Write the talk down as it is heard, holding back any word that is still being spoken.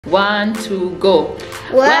1, 2, go.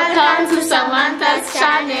 Welcome to Samantha's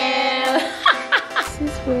channel. This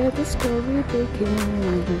is where the story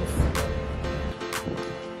begins.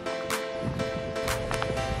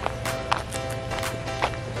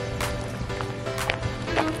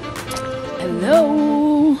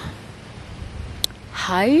 Hello.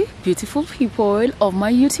 Hi, beautiful people of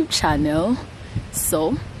my YouTube channel.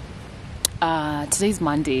 So, today is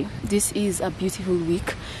Monday. This is a beautiful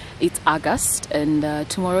week. It's August and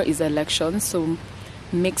tomorrow is election, so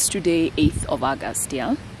makes today 8th of August.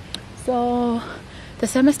 Yeah, so the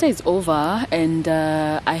semester is over and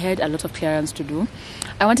I had a lot of clearance to do.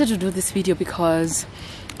 I wanted to do this video because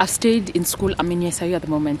I've stayed in school. I'm in USIU at the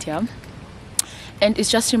moment, yeah, and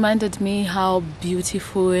it's just reminded me how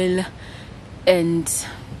beautiful and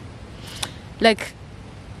like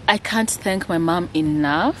I can't thank my mom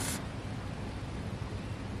enough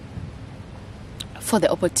for the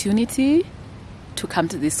opportunity to come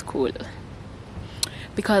to this school,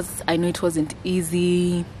 because I know it wasn't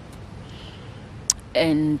easy,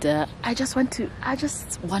 and I just want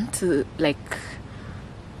to like,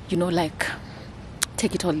 you know, like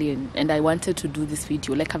take it all in. And I wanted to do this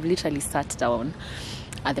video. Like, I've literally sat down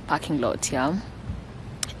at the parking lot, yeah,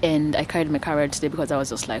 and I carried my camera today because I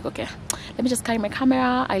was just like, okay, let me just carry my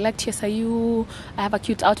camera. I like USIU. I have a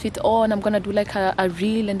cute outfit on. I'm gonna do like a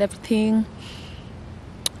reel and everything.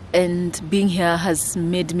 And being here has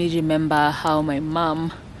made me remember how my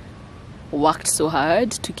mom worked so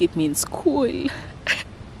hard to keep me in school.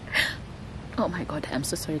 Oh my god, I'm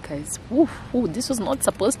so sorry guys. Ooh, this was not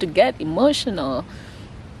supposed to get emotional,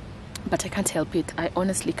 but I can't help it. I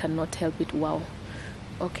honestly cannot help it. Wow.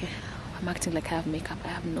 Okay, I'm acting like I have makeup. I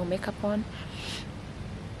have no makeup on.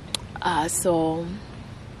 So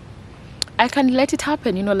I can let it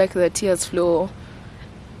happen, you know, like the tears flow.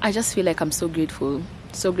 I just feel like I'm so grateful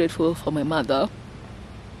for my mother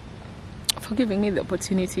for giving me the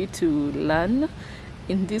opportunity to learn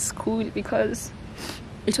in this school, because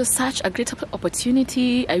it was such a great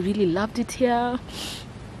opportunity. I really loved it here,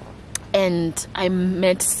 and I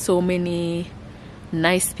met so many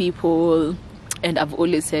nice people. And I've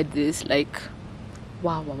always said this, like,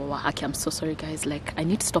 wow. Okay, I'm so sorry guys, like I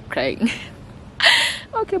need to stop crying.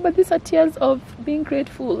 Okay, but these are tears of being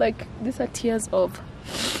grateful. Like, these are tears of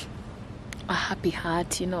a happy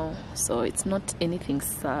heart, you know, so it's not anything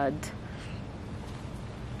sad.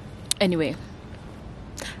 Anyway,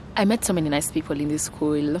 I met so many nice people in this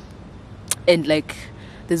school, and like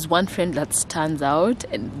there's one friend that stands out,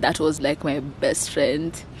 and that was like my best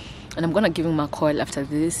friend, and I'm gonna give him a call after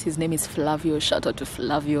this. His name is Flavio. Shout out to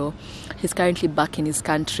Flavio. He's currently back in his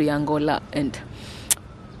country, Angola, and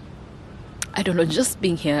I don't know, just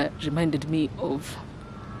being here reminded me of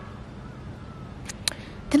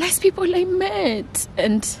the nice people I met.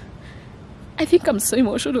 And I think I'm so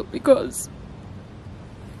emotional because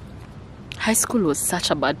high school was such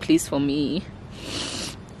a bad place for me.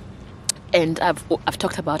 And I've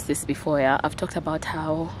talked about this before, yeah. I've talked about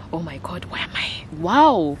how, oh my god, where am I?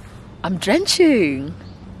 Wow, I'm drenching.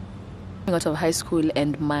 Coming out of high school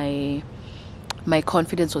and my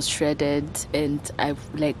confidence was shredded, and I've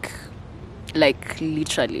like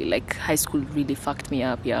literally, like, high school really fucked me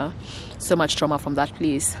up, yeah. So much trauma from that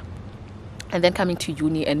place. And then coming to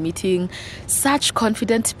uni and meeting such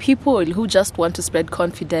confident people who just want to spread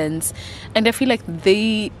confidence. And I feel like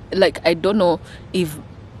I don't know if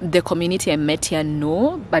the community I met here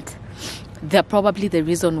know, but they're probably the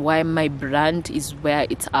reason why my brand is where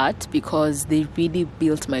it's at, because they really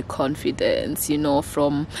built my confidence, you know,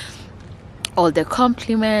 from all the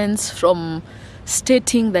compliments, from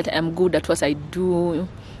stating that I'm good at what I do,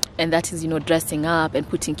 and that is, you know, dressing up and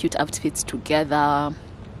putting cute outfits together.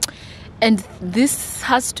 And this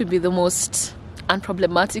has to be the most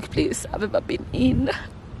unproblematic place I've ever been in.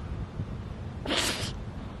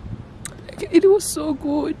 Like, it was so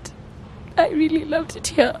good. I really loved it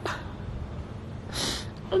here,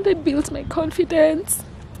 and they built my confidence.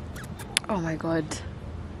 Oh my god.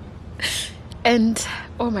 And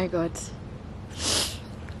oh my god,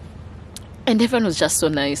 and everyone was just so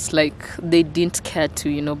nice. Like, they didn't care to,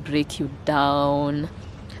 you know, break you down.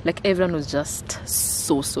 Like, everyone was just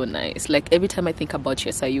so nice. Like, every time I think about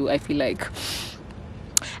USIU, I feel like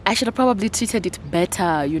I should have probably treated it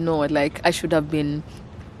better, you know, like I should have been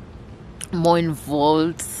more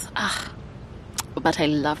involved. But I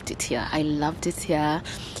loved it here. I loved it here,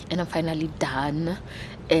 and I'm finally done.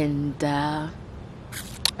 And I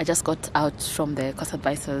just got out from the course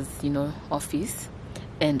advisor's, you know, office,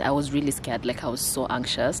 and I was really scared. Like, I was so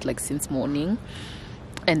anxious, like, since morning.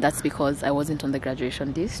 And that's because I wasn't on the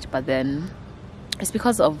graduation list. But then it's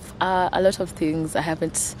because of a lot of things. I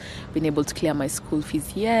haven't been able to clear my school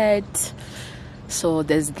fees yet, so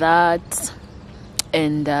there's that.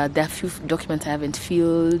 And there are a few documents I haven't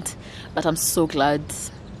filled, but I'm so glad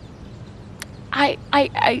I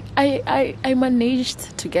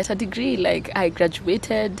managed to get a degree. Like, I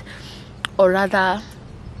graduated, or rather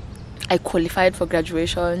I qualified for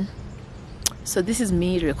graduation. So this is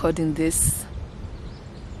me recording this,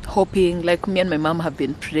 hoping, like, me and my mom have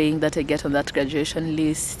been praying that I get on that graduation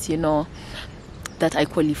list, you know, that I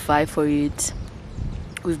qualify for it.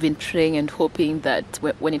 We've been praying and hoping that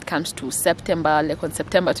when it comes to September, like on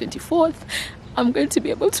September 24th, I'm going to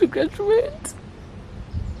be able to graduate.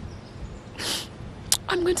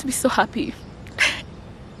 I'm going to be so happy.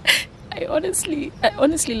 I honestly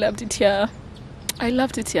loved it here. I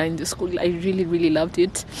loved it here in the school. I really loved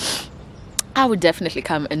it. I would definitely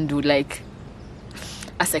come and do like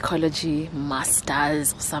a psychology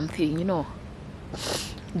master's or something, you know,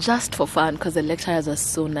 just for fun, because the lecturers are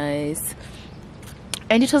so nice.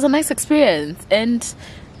 And it was a nice experience, and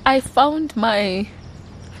I found my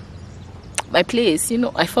place, you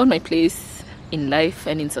know. I found my place in life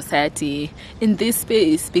and in society in this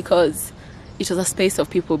space, because it was a space of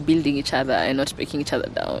people building each other and not breaking each other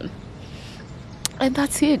down. And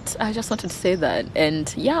that's it. I just wanted to say that.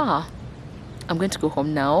 And yeah, I'm going to go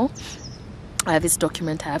home now. I have this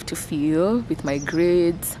document I have to fill with my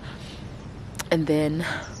grades, and then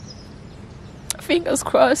fingers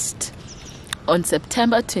crossed, on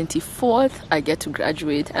September 24th, I get to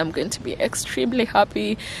graduate. I'm going to be extremely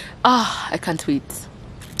happy. I can't wait.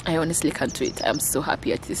 I honestly can't wait. I'm so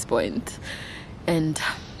happy at this point. And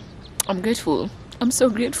I'm grateful. I'm so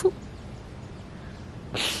grateful.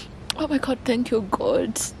 Oh my God, thank you,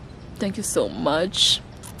 God. Thank you so much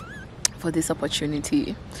for this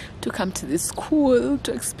opportunity to come to this school,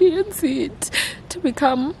 to experience it, to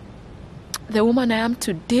become the woman I am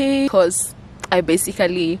today. Because I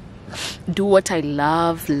basically do what I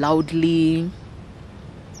love loudly.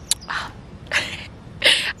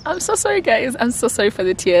 I'm so sorry, guys. I'm so sorry for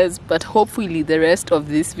the tears, but hopefully the rest of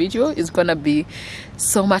this video is gonna be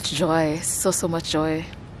so much joy, so much joy.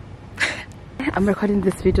 I'm recording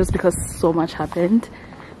these videos because so much happened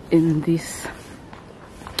in these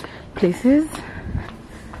places.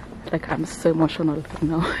 Like, I'm so emotional right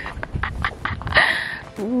now.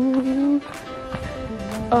 Ooh.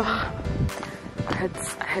 Oh, I had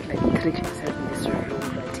like 3 classes in this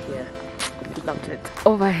room right here. Loved it.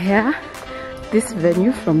 Over here, this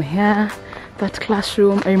venue, from here, that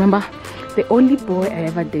classroom. I remember the only boy I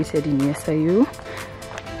ever dated in USIU.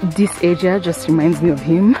 This area just reminds me of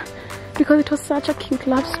him, because it was such a cute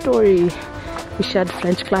love story. We shared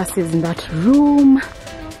French classes in that room,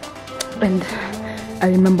 and I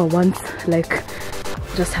remember once, like,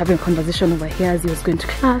 just having a conversation over here as he was going to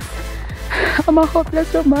class. I'm a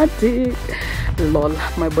hopeless romantic. Lol,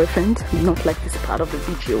 my boyfriend did not like this part of the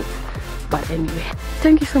video. But anyway,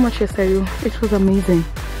 thank you so much, USIU. It was amazing.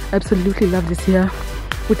 Absolutely love this year.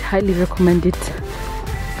 Would highly recommend it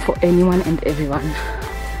for anyone and everyone.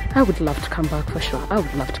 I would love to come back for sure. I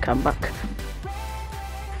would love to come back.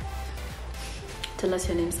 Tell us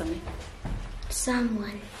your name, Sammy. Samuel.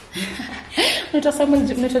 Unaitwa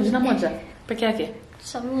Samuel, unaitwa jina moja peke yake?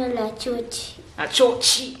 Samuel Achochi.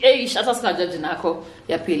 Achochi. Hata sina jina yako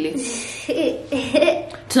ya pili.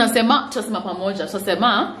 Tunasema pamoja.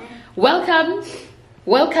 Tunasema welcome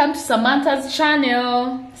to Samantha's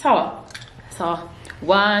channel. Sawa.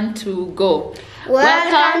 1, 2, go.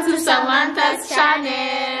 Welcome to Samantha's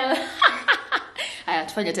channel. Haya,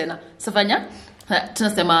 tufanye tena. Safanya.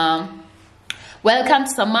 Tunasema welcome to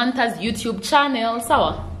Samantha's YouTube channel.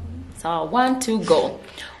 Sawa. 1, 2, go.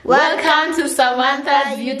 Welcome to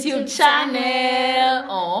Samantha's YouTube channel.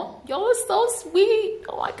 Oh, you're so sweet.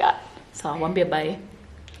 Oh my God. So, wambie bye.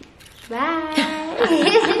 Bye.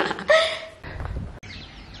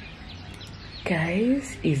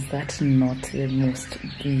 Guys, is that not the most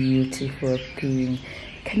beautiful thing?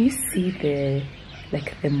 Can you see the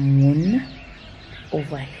moon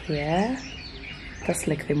over here? That's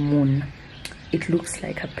like the moon. It looks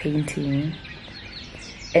like a painting.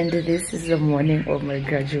 And this is the morning of my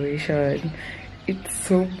graduation. It's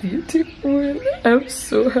so beautiful. I'm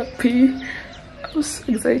so happy. I'm so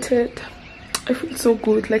excited. I feel so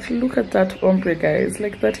good. Like, look at that ombre, guys.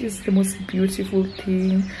 Like, that is the most beautiful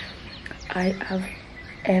thing I have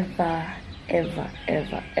ever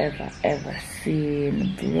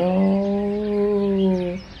seen,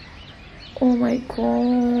 bro. Oh my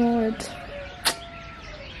God.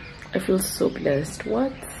 I feel so blessed.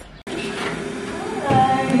 What?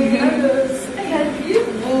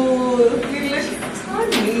 Beautiful. You look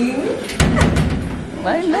stunning. I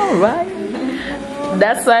know, right?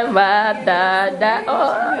 That's my that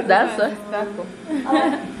oh, that's a,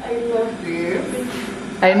 I love this.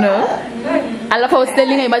 I know. I love how I was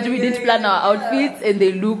telling her, imagine we didn't plan our outfits and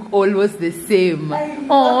they look almost the same.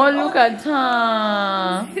 Oh, look at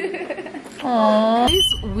her. Oh,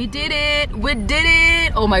 we did it. We did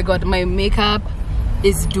it. Oh my god, my makeup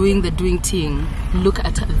is doing the doing thing. Look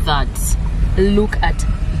at that. Look at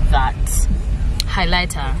that.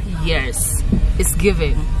 Highlighter, yes. It's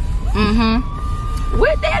giving. We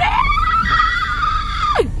did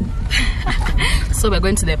it! So we're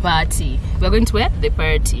going to the party. We're going to where? The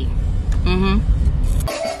party.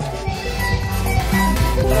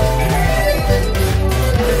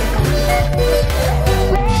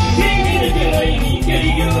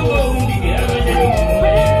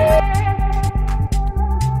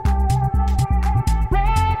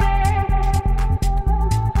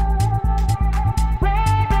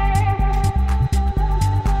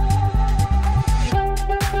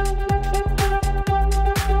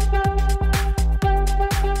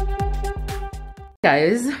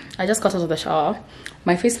 Guys, I just got out of the shower.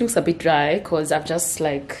 My face looks a bit dry because I've just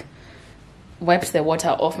like wiped the water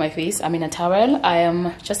off my face. I'm in a towel. I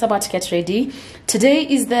am just about to get ready. Today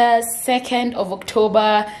is the 2nd of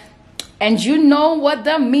October, and you know what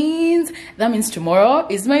that means. That means tomorrow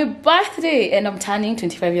is my birthday and I'm turning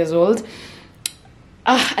 25 years old.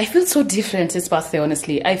 I feel so different this birthday,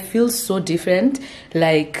 honestly. I feel so different.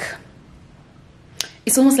 Like,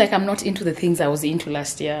 it's almost like I'm not into the things I was into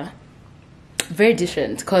last year. Very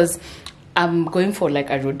different, because I'm going for like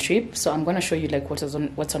a road trip, so I'm gonna show you like what's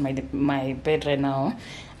on my bed right now.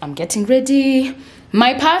 I'm getting ready.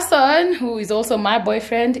 My person, who is also my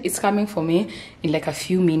boyfriend, is coming for me in like a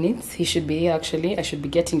few minutes. He should be here actually. I should be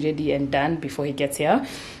getting ready and done before he gets here.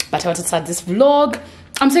 But I want to start this vlog.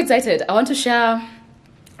 I'm so excited. I want to share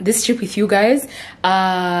this trip with you guys.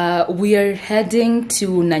 We are heading to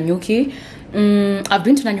Nanyuki. I've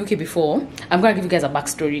been to Nanyuki before. I'm gonna give you guys a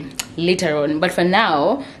backstory later on, but for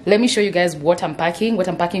now let me show you guys what I'm packing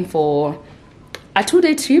for a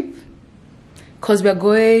 2-day trip, because we're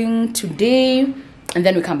going today and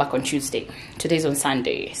then we come back on Tuesday. Today's on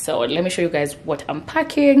Sunday, so let me show you guys what I'm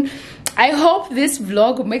packing. I hope this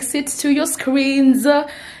vlog makes it to your screens, and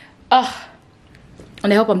I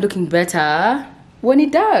hope I'm looking better when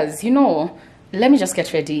it does, you know. Let me just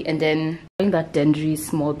get ready, and then that Dendry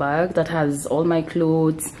small bag that has all my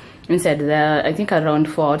clothes inside there. I think around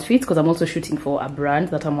 4 outfits, because I'm also shooting for a brand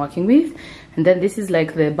that I'm working with. And then this is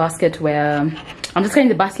like the basket where I'm just carrying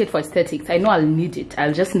the basket for aesthetics. I know I'll need it.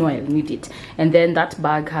 I'll just know I'll need it. And then that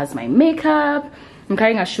bag has my makeup. I'm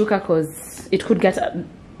carrying a shuka because it could get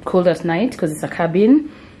cold at night because it's a cabin.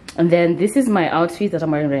 And then this is my outfit that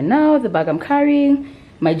I'm wearing right now, the bag I'm carrying,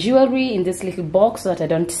 my jewelry in this little box so that I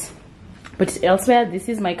don't put it elsewhere. This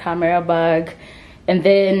is my camera bag. And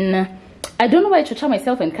then I don't know why I should try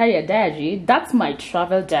myself and carry a diary. That's my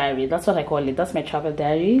travel diary. That's what I call it. That's my travel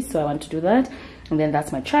diary. So I want to do that. And then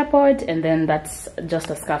that's my tripod. And then that's just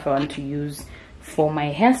a scarf I want to use for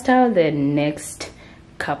my hairstyle the next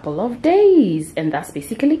couple of days. And that's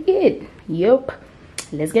basically it. Yup.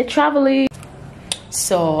 Let's get traveling.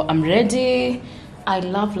 So I'm ready. I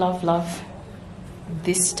love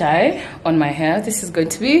this tie on my hair. This is going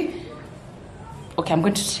to be okay. I'm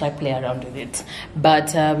going to try play around with it,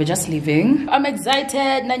 but we're just leaving. I'm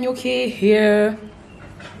excited. Nanyuki here.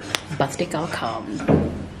 Birthday girl come.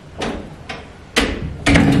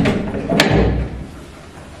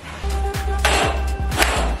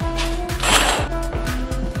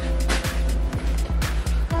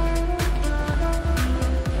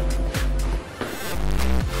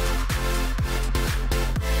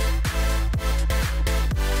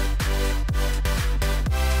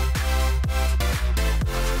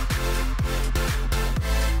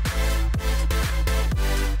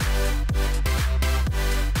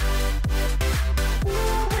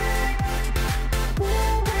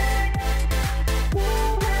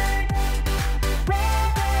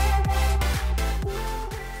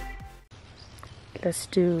 Let's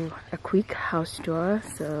do a quick house tour.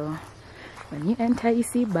 So when you enter, you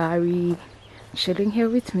see Barry chilling here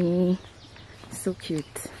with me. So cute.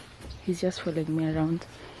 He's just following me around.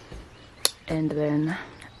 And then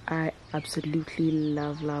I absolutely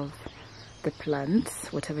love the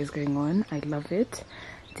plants, whatever is going on. I love it.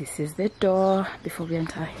 This is the door. Before we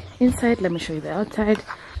enter inside, let me show you the outside.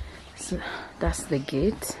 So that's the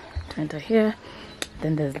gate to enter here.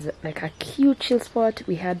 Then there's like a cute chill spot.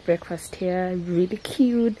 We had breakfast here, really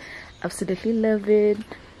cute, absolutely love it.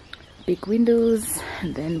 Big windows.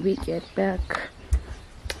 And then we get back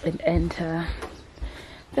and enter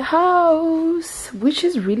the house, which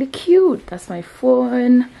is really cute. That's my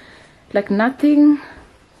phone. like nothing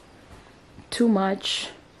too much,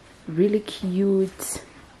 really cute.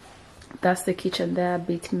 That's the kitchen there, a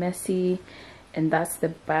bit messy, and that's the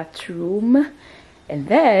bathroom. And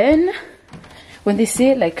then when they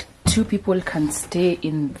say like 2 people can stay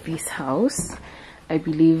in this house, I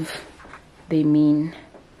believe they mean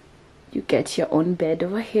you get your own bed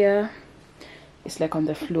over here. It's like on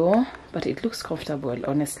the floor, but it looks comfortable,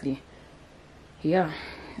 honestly. Yeah.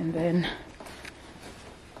 And then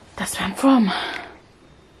that's where I'm from.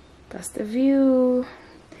 That's the view.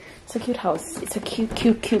 It's a cute house. It's a cute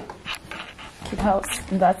house.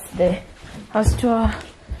 And that's the house tour.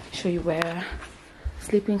 Show you where I'm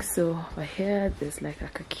sleeping. So over here there's like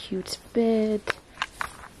a cute bed.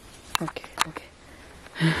 Okay.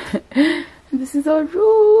 This is our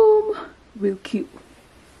room. Real cute.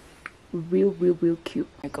 Real cute.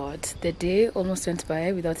 Oh my god, the day almost went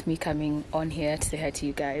by without me coming on here to say hi to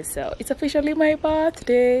you guys. So it's officially my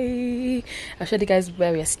birthday. I'll show you guys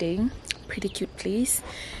where we are staying. Pretty cute place,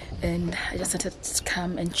 and I just wanted to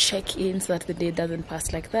come and check in so that the day doesn't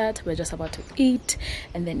pass like that. We're just about to eat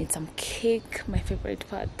and then eat some cake, my favorite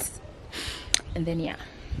part. And then yeah,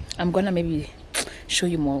 I'm gonna maybe show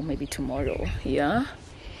you more maybe tomorrow. Yeah,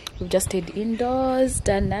 we've just stayed indoors,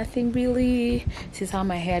 done nothing really. This is how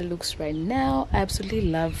my hair looks right now. I absolutely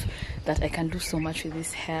love that I can do so much with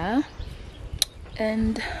this hair.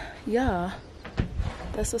 And yeah,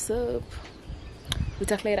 that's what's up. We'll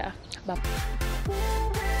talk later. Bye.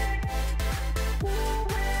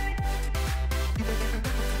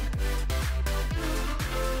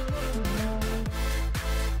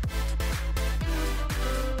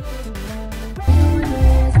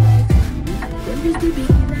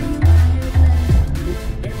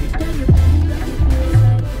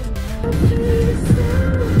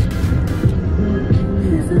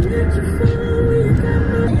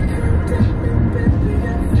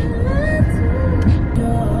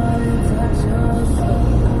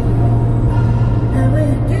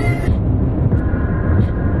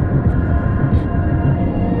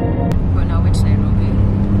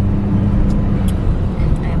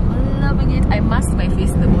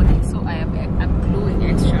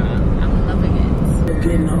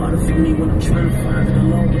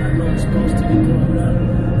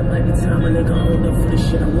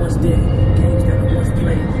 Shit I once did, games that I once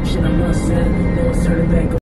played, shit I once said, no one's turning back.